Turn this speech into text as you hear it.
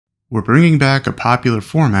We're bringing back a popular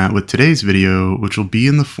format with today's video, which will be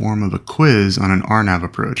in the form of a quiz on an RNAV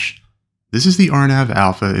approach. This is the RNAV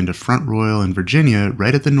Alpha into Front Royal in Virginia,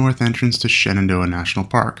 right at the north entrance to Shenandoah National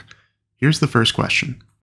Park. Here's the first question.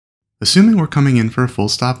 Assuming we're coming in for a full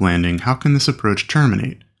stop landing, how can this approach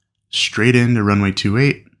terminate? Straight into runway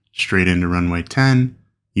 28, straight into runway 10,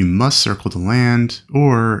 you must circle to land,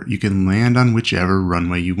 or you can land on whichever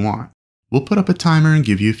runway you want. We'll put up a timer and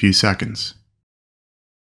give you a few seconds.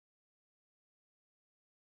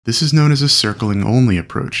 This is known as a circling only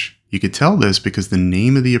approach. You could tell this because the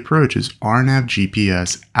name of the approach is RNAV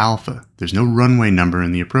GPS Alpha. There's no runway number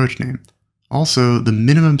in the approach name. Also, the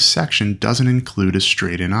minimum section doesn't include a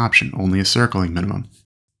straight-in option, only a circling minimum.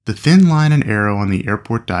 The thin line and arrow on the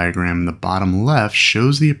airport diagram in the bottom left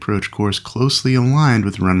shows the approach course closely aligned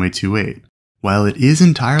with runway 28. While it is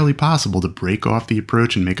entirely possible to break off the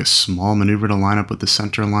approach and make a small maneuver to line up with the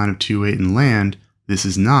center line of 28 and land, this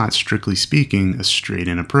is not, strictly speaking, a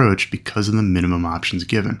straight-in approach because of the minimum options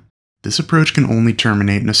given. This approach can only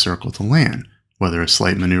terminate in a circle to land, whether a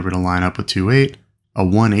slight maneuver to line up with 28, a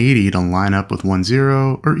 180 to line up with 10,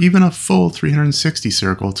 or even a full 360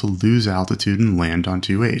 circle to lose altitude and land on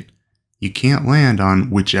 28. You can't land on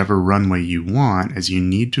whichever runway you want, as you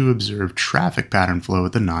need to observe traffic pattern flow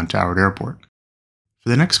at the non-towered airport. For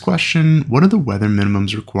the next question, what are the weather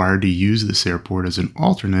minimums required to use this airport as an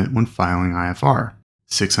alternate when filing IFR?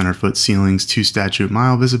 600-foot ceilings, 2 statute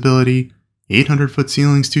mile visibility, 800-foot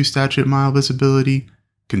ceilings, 2 statute mile visibility,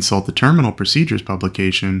 consult the terminal procedures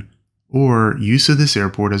publication, or use of this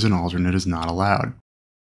airport as an alternate is not allowed.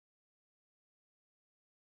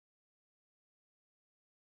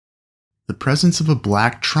 The presence of a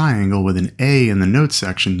black triangle with an A in the notes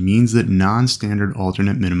section means that non-standard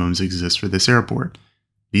alternate minimums exist for this airport.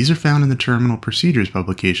 These are found in the terminal procedures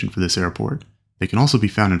publication for this airport. They can also be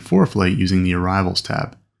found in ForeFlight using the Arrivals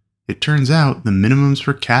tab. It turns out the minimums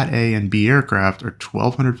for Cat A and B aircraft are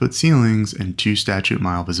 1,200-foot ceilings and 2 statute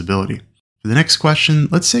mile visibility. For the next question,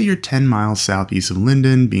 let's say you're 10 miles southeast of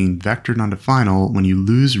Linden being vectored onto final when you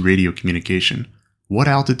lose radio communication. What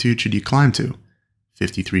altitude should you climb to?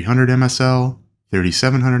 5,300 MSL,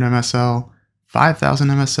 3,700 MSL, 5,000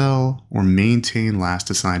 MSL, or maintain last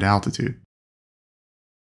assigned altitude?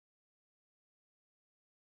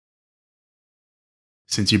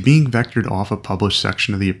 Since you're being vectored off a published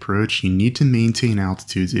section of the approach, you need to maintain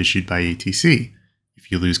altitudes issued by ATC.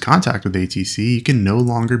 If you lose contact with ATC, you can no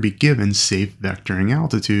longer be given safe vectoring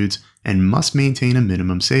altitudes and must maintain a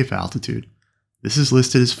minimum safe altitude. This is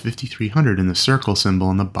listed as 5,300 in the circle symbol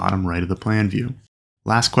on the bottom right of the plan view.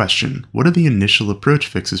 Last question, what are the initial approach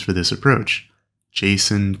fixes for this approach?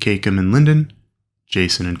 Jason, Caicum, and Linden,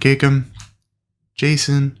 Jason and Caicum,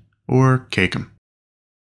 Jason, or Caicum?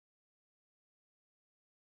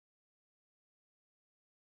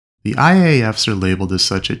 The IAFs are labeled as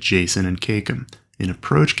such at Jason and Caicum. An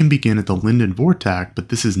approach can begin at the Linden Vortac, but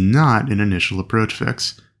this is not an initial approach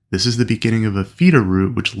fix. This is the beginning of a feeder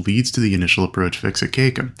route which leads to the initial approach fix at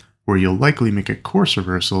Caicum, where you'll likely make a course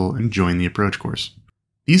reversal and join the approach course.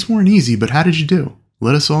 These weren't easy, but how did you do?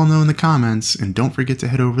 Let us all know in the comments, and don't forget to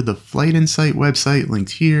head over to the Flight Insight website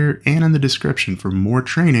linked here and in the description for more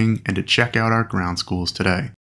training and to check out our ground schools today.